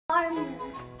Armor.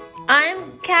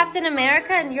 I'm Captain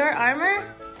America and you're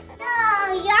Armor?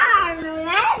 No, you're Armor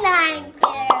and I'm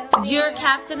Captain. You're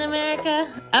Captain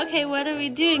America? Okay, what are we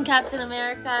doing, Captain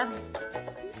America?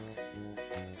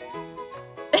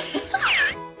 Face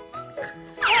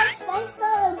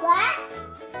on the glass?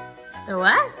 The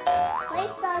what?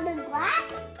 Face on the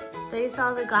glass? Face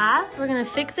all the glass? We're gonna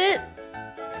fix it?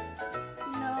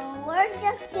 No, we're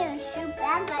just gonna shoot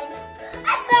bad guys.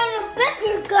 I found a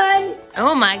bigger gun.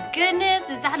 Oh my goodness,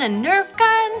 is that a Nerf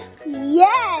gun?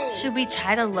 Yes. Should we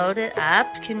try to load it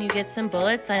up? Can you get some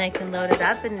bullets and I can load it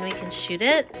up and we can shoot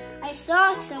it? I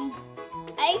saw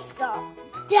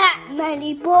that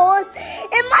many bullets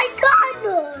in my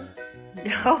gun.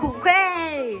 No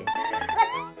way!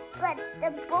 But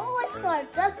the bullets are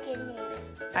stuck in here.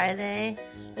 Are they?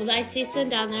 Well, I see some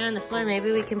down there on the floor.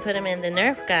 Maybe we can put them in the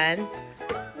Nerf gun.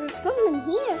 There's some in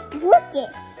here. Look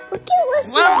at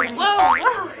what's Whoa, in whoa,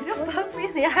 whoa! Don't poke me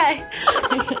in the eye.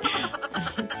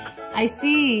 I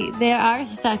see. They are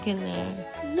stuck in there.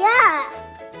 Yeah.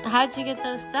 How'd you get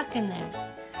those stuck in there?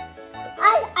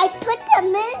 I put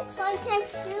them in so I can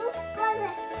shoot, but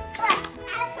I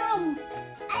found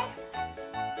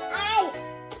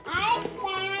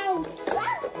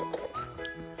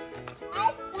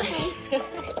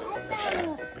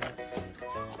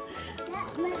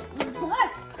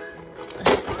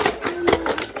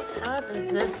How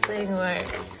does this thing work?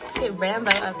 Let's get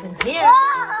Rambo up in here.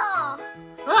 Oh!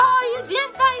 Oh, you did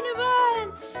find a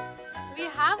bunch! We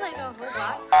have like a whole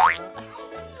box.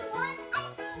 I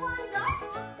see one dark.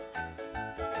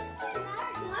 I see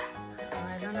another dark. Oh,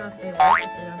 I don't know if they work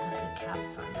if they don't have the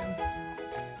caps on them.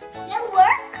 They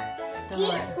work?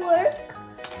 These work?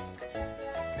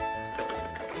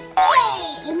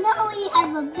 Yay! And now we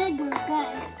have a bigger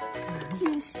gun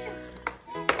to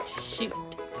Shoot.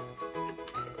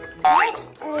 This is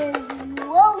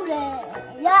loaded.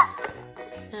 Yup.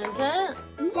 That's it?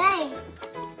 Yay.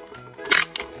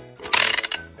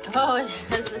 Oh, it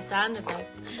has the sound effect.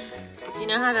 Do you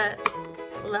know how to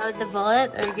load the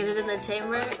bullet or get it in the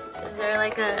chamber? Is there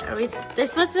like there's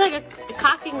supposed to be like a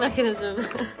cocking mechanism.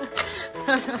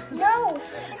 No,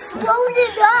 it's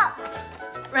loaded up.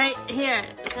 Right here.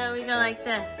 So we go like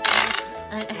this.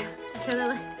 I gotta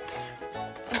like,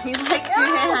 you like two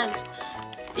hands.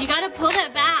 You gotta pull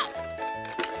that back.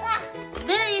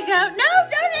 There you go. No,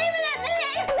 don't aim it at me.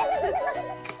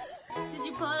 Did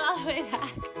you pull it all the way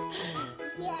back?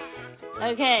 Yeah.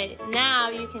 Okay, now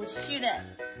you can shoot it.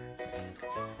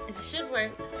 It should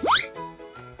work.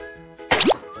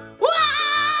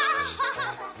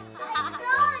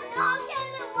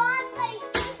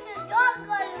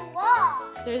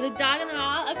 There's a dog in the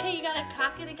wall. Okay, you gotta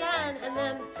cock it again, and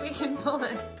then we can pull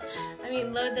it. I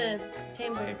mean, load the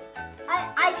chamber.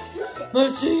 I shoot it.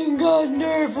 Machine gun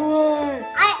Nerf war.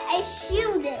 I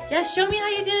shoot it. Yeah, show me how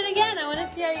you did it again. I want to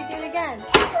see how you do it again.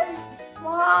 It was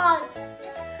fun.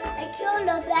 I killed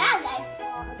the bad guy.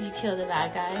 You killed the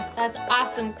bad guy. That's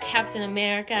awesome, Captain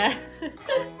America.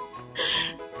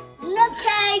 The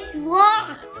case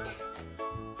locked.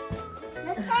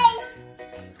 The case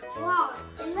locked.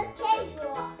 And the case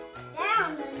locked.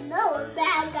 Down another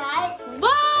bad guy.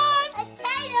 What? A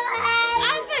potato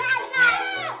head. Bad guy.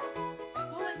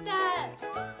 What was that?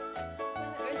 An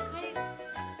earthquake?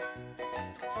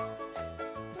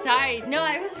 Sorry, no,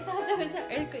 I really thought that was an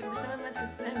earthquake, but someone must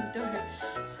have slammed the door.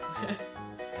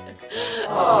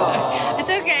 It's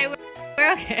okay,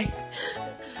 we're okay.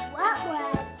 What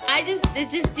was?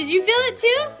 Did you feel it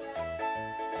too?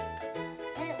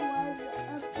 It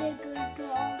was a bigger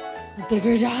dog. A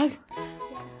bigger dog?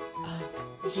 Yeah.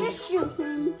 We should shoot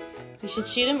him. We should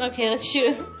shoot him? Okay, let's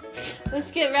shoot him.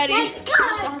 Let's get ready. My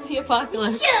God. Zombie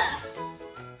apocalypse. Yeah.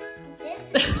 This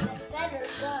is a better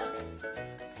gun.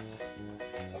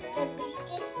 It's the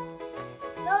biggest.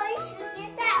 No, you should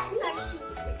get that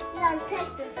in our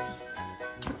Texas.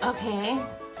 Okay.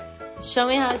 Show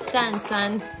me how it's done,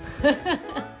 son.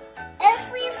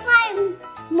 If we find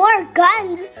more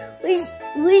guns,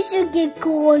 we should get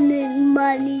golden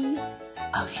money.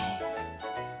 Okay.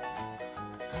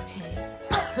 Okay.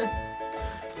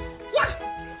 Yeah,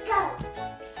 let's go.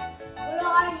 We're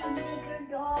already bigger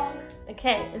dog.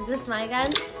 Okay, is this my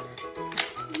gun?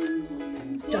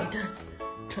 Yeah.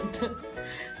 Don't dun.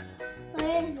 What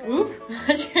is it? Oop,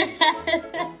 watch your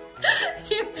head.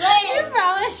 you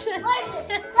probably should.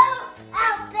 Come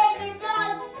out, bigger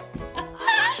dog.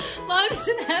 Mom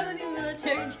doesn't have any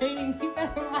military training. You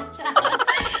better watch out.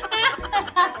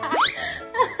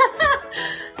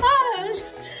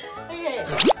 Okay.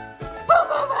 Boom,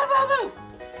 boom, boom, boom, boom.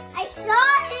 I saw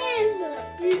him.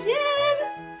 You did?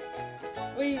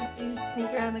 Did you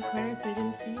sneak around the corner so we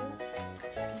didn't see you?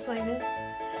 Just like this?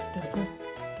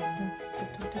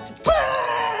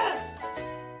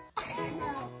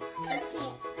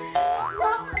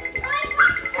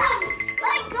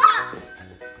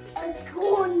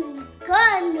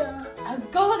 A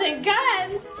golden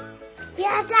gun?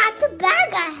 Yeah, that's a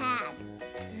bad I had.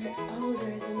 Oh,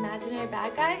 there's an imaginary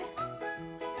bad guy?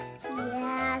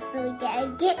 Yeah, so we gotta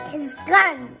get his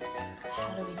gun.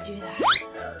 How do we do that?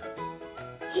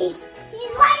 He's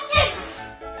like this.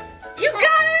 You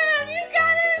got him! You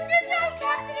got him! Good job,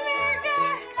 Captain America!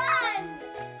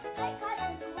 I got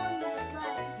the golden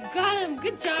gun. You got him!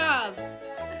 Good job!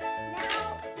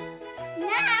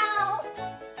 Now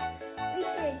we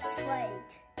should trade.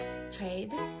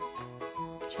 Trade?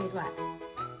 Trade what?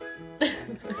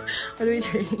 What are we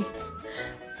trading?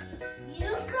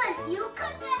 You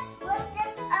could just lift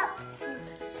this up.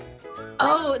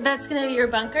 Oh, that's gonna be your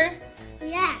bunker?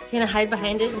 Yeah. You're gonna hide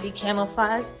behind it and be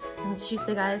camouflage and shoot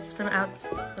the guys from out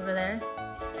over there?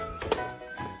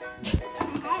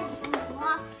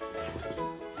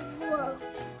 Whoa.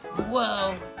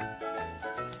 Whoa.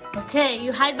 Okay,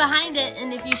 you hide behind it,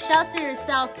 and if you shelter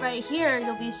yourself right here,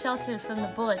 you'll be sheltered from the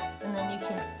bullets, and then you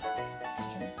can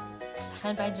just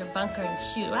hide behind your bunker and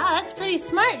shoot. Wow, that's pretty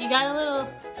smart. You got a little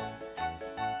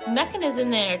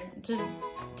mechanism there to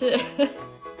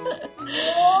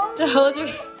to hold your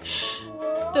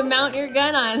to mount your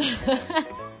gun on.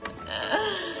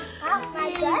 Mount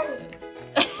my gun?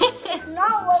 It's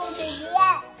not loaded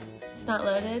yet. It's not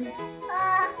loaded?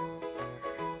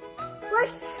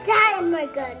 What's that in my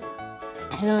gun?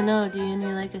 I don't know. Do you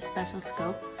need like a special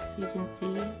scope so you can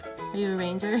see? Are you a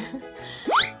ranger?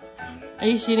 Are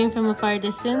you shooting from a far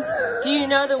distance? Do you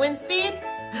know the wind speed?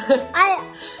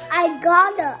 I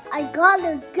got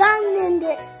a gun in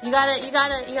this. You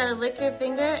gotta lick your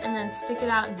finger and then stick it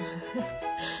out and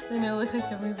then it'll look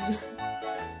like a movie.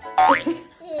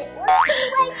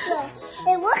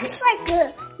 It looks like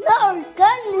another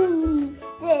gun in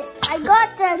this. I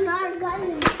got another gun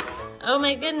in this. Oh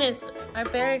my goodness, our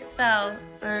barracks fell.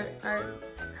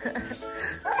 It's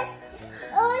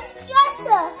just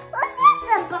a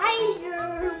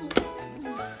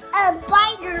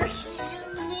biter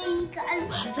shooting gun.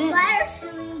 Was it? Biter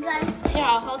shooting gun. Here,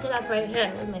 I'll hold it up right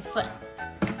here with my foot.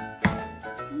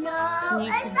 No,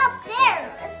 it's up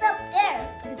there. It's up there.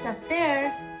 It's up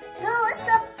there. No, it's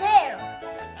up there.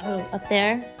 Oh, up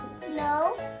there?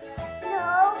 No.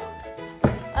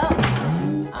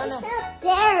 Oh It's no. up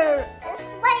there.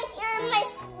 It's right here in my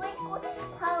secret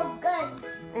pile of guns.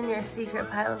 In your secret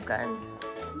pile of guns.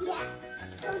 Yeah,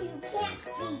 so you can't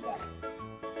see them.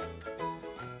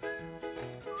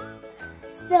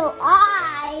 So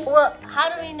Well, how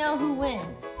do we know who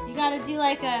wins? You gotta do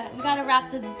like we gotta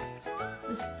wrap this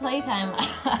playtime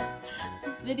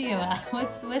this video up.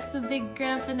 What's the big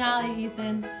grand finale,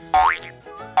 Ethan?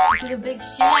 Is it a big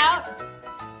shootout?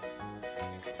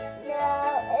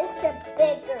 No, it's a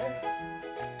bigger.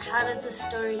 How does the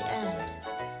story end?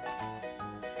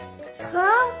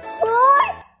 Come for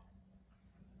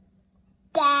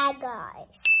bad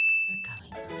guys. We're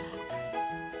coming for bad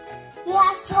guys.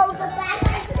 Yeah, so the bad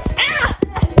guys. Ow!